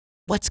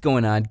What's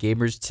going on,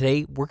 gamers?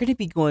 Today, we're going to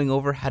be going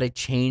over how to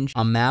change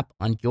a map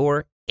on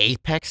your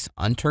Apex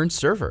Unturned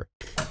server.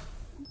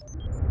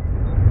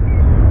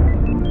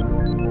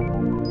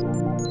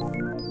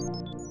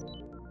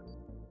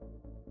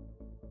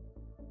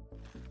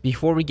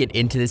 Before we get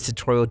into this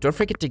tutorial, don't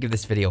forget to give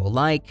this video a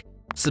like,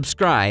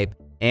 subscribe,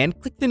 and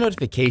click the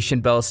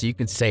notification bell so you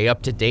can stay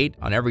up to date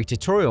on every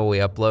tutorial we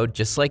upload,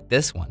 just like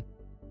this one.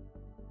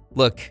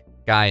 Look,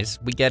 guys,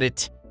 we get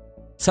it.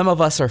 Some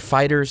of us are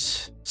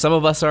fighters, some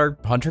of us are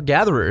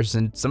hunter-gatherers,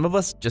 and some of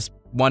us just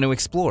want to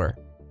explore.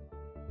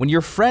 When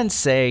your friends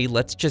say,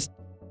 let's just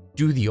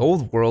do the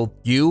old world,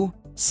 you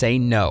say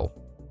no.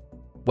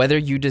 Whether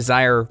you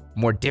desire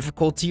more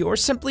difficulty or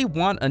simply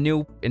want a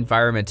new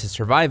environment to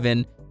survive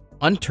in,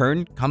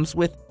 Unturned comes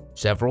with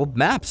several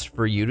maps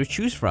for you to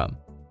choose from.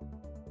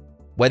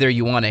 Whether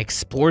you want to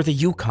explore the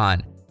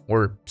Yukon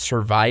or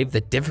survive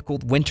the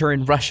difficult winter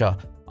in Russia,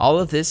 all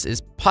of this is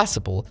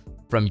possible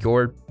from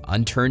your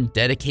Unturned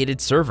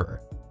dedicated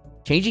server.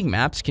 Changing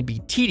maps can be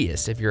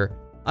tedious if you're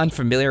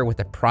unfamiliar with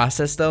the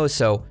process though,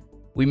 so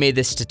we made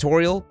this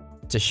tutorial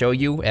to show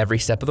you every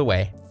step of the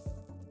way.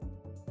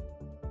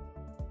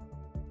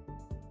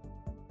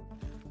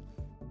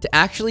 To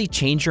actually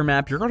change your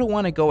map, you're going to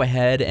want to go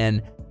ahead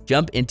and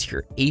jump into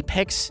your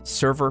Apex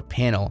server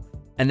panel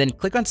and then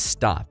click on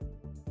stop.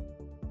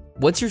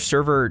 Once your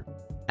server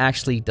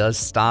actually does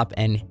stop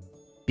and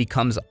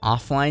becomes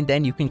offline,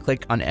 then you can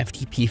click on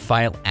FTP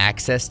file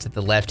access to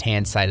the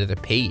left-hand side of the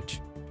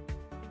page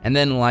and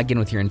then log in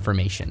with your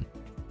information.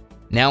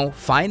 Now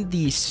find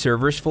the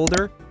servers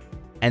folder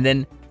and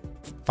then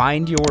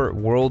find your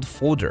world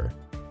folder.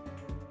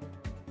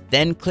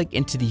 Then click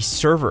into the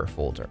server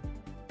folder.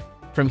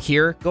 From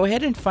here, go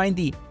ahead and find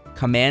the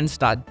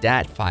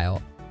commands.dat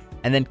file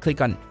and then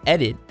click on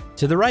edit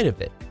to the right of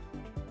it.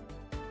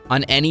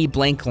 On any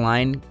blank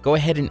line, go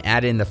ahead and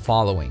add in the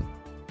following: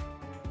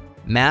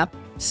 map,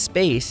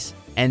 space,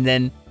 and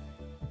then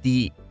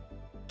the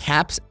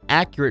caps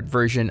accurate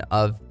version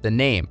of the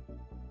name.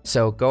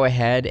 So go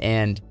ahead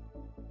and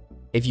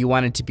if you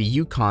want it to be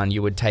Yukon,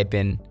 you would type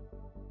in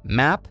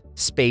map,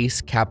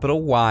 space,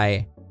 capital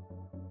Y,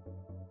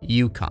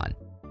 Yukon.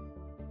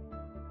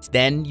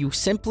 Then you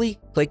simply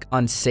click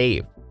on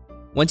save.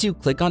 Once you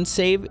click on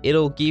save,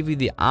 it'll give you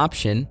the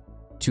option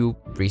to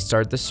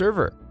restart the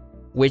server,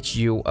 which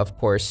you, of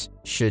course,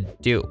 should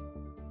do.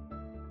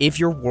 If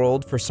your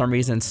world for some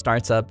reason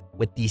starts up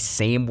with the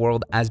same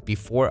world as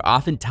before,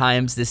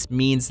 oftentimes this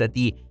means that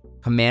the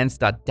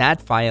commands.dat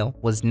file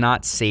was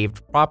not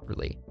saved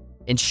properly.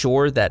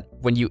 Ensure that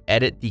when you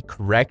edit the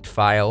correct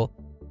file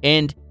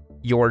and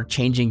you're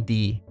changing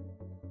the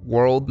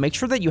world, make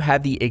sure that you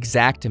have the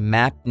exact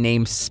map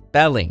name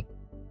spelling.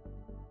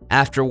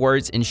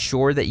 Afterwards,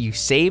 ensure that you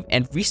save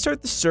and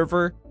restart the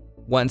server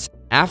once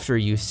after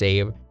you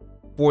save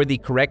for the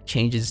correct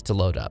changes to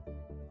load up.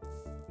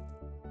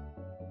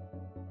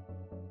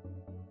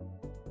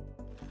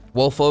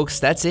 Well, folks,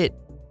 that's it.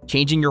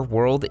 Changing your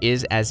world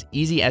is as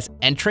easy as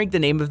entering the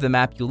name of the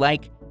map you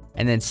like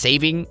and then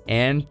saving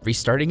and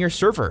restarting your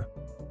server.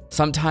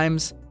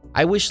 Sometimes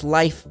I wish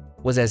life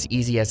was as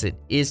easy as it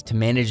is to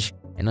manage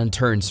an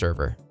Unturned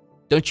server.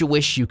 Don't you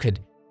wish you could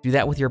do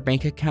that with your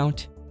bank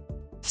account?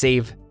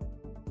 Save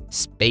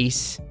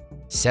space,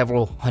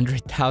 several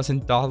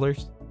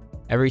 $100,000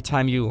 every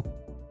time you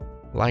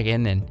log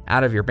in and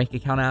out of your bank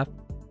account app?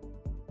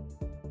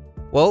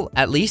 Well,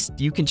 at least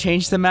you can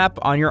change the map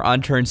on your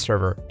Unturned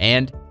server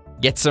and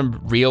get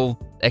some real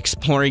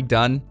exploring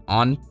done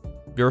on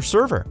your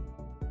server.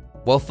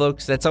 Well,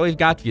 folks, that's all we've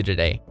got for you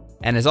today.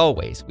 And as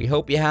always, we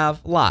hope you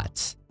have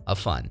lots of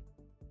fun.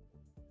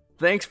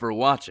 Thanks for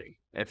watching.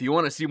 If you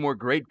want to see more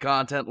great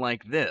content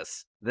like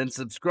this, then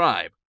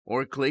subscribe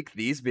or click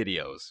these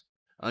videos.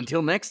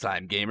 Until next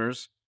time,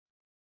 gamers.